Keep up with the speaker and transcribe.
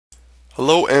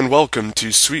Hello and welcome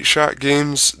to Sweet Shot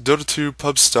Games Dota 2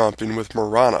 Pub Stomping with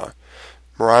Mirana.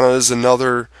 Mirana is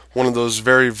another one of those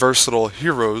very versatile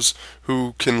heroes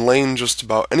who can lane just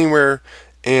about anywhere,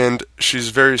 and she's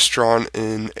very strong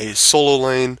in a solo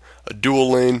lane, a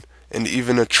dual lane, and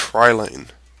even a tri-lane.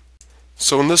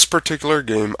 So in this particular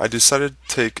game, I decided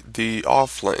to take the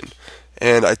off lane,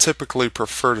 and I typically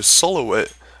prefer to solo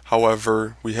it.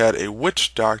 However, we had a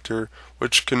Witch Doctor,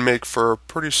 which can make for a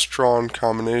pretty strong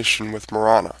combination with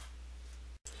Mirana.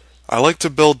 I like to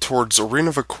build towards Arena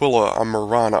of Aquila on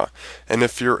Mirana, and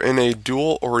if you're in a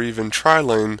dual or even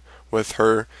tri-lane with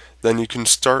her, then you can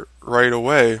start right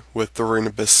away with the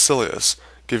Arena Basilius,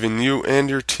 giving you and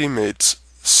your teammates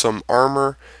some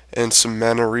armor and some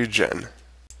mana regen.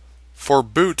 For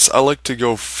boots, I like to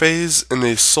go phase in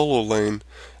a solo lane,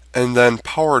 and then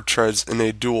power treads in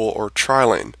a dual or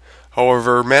tri-lane.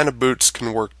 However, mana boots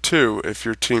can work too if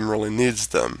your team really needs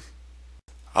them.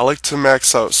 I like to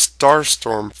max out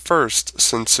Starstorm first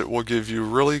since it will give you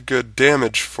really good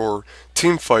damage for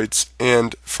team fights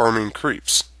and farming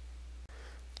creeps.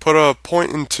 Put a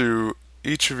point into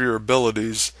each of your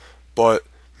abilities, but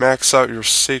max out your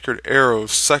Sacred Arrow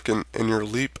second and your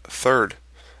Leap third,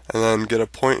 and then get a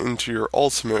point into your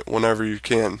ultimate whenever you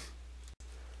can.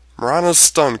 Mirana's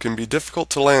stun can be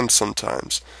difficult to land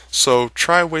sometimes, so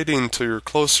try waiting until you're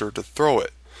closer to throw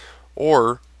it,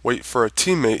 or wait for a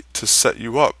teammate to set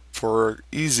you up for an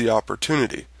easy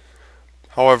opportunity.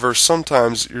 However,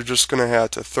 sometimes you're just going to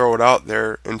have to throw it out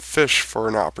there and fish for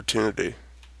an opportunity.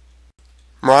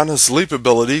 Mirana's leap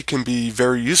ability can be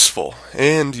very useful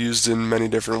and used in many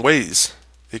different ways.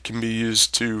 It can be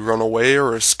used to run away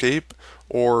or escape,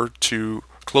 or to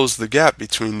close the gap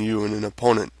between you and an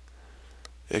opponent.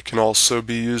 It can also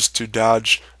be used to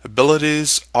dodge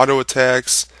abilities, auto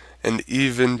attacks, and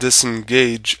even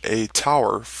disengage a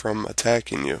tower from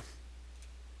attacking you.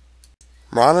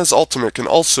 Mirana's ultimate can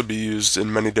also be used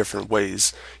in many different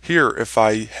ways. Here, if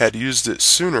I had used it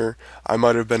sooner, I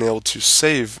might have been able to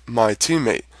save my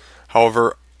teammate.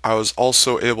 However, I was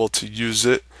also able to use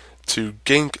it to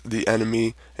gank the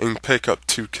enemy and pick up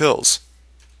 2 kills.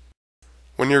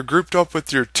 When you're grouped up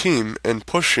with your team and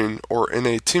pushing or in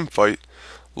a team fight,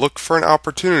 look for an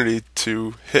opportunity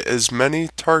to hit as many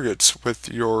targets with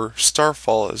your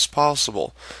Starfall as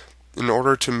possible in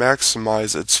order to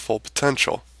maximize its full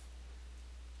potential.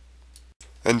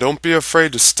 And don't be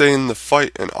afraid to stay in the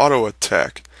fight and auto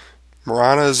attack.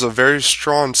 Mirana is a very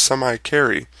strong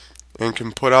semi-carry and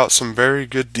can put out some very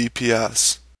good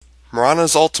DPS.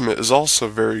 Mirana's ultimate is also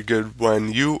very good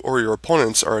when you or your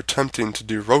opponents are attempting to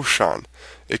do Roshan.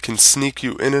 It can sneak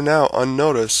you in and out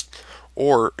unnoticed,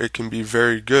 or it can be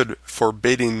very good for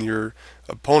baiting your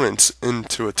opponents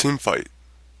into a teamfight.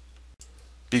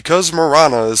 Because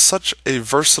Mirana is such a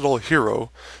versatile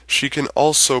hero, she can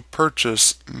also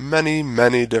purchase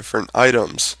many different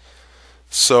items.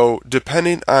 So,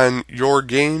 depending on your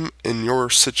game and your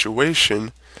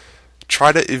situation,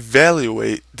 try to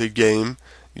evaluate the game,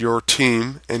 your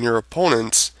team, and your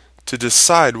opponents to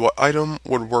decide what item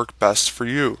would work best for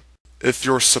you. If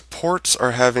your supports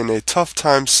are having a tough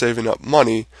time saving up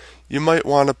money, you might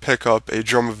want to pick up a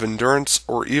Drum of Endurance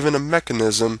or even a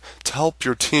mechanism to help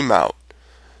your team out.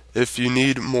 If you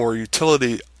need more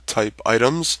utility type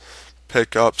items,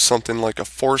 pick up something like a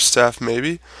Force Staff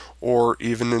maybe, or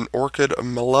even an Orchid of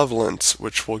Malevolence,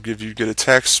 which will give you good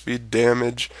attack speed,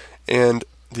 damage, and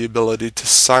the ability to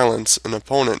silence an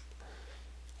opponent.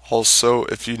 Also,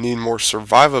 if you need more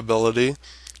survivability,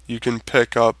 you can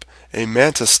pick up a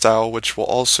Manta Style, which will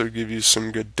also give you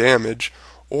some good damage,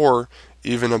 or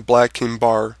even a Black King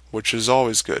Bar, which is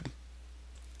always good.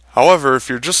 However, if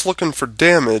you're just looking for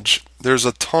damage, there's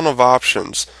a ton of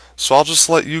options, so I'll just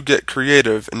let you get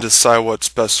creative and decide what's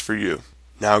best for you.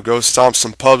 Now go stomp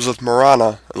some pubs with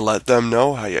Mirana and let them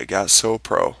know how you got so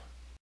pro.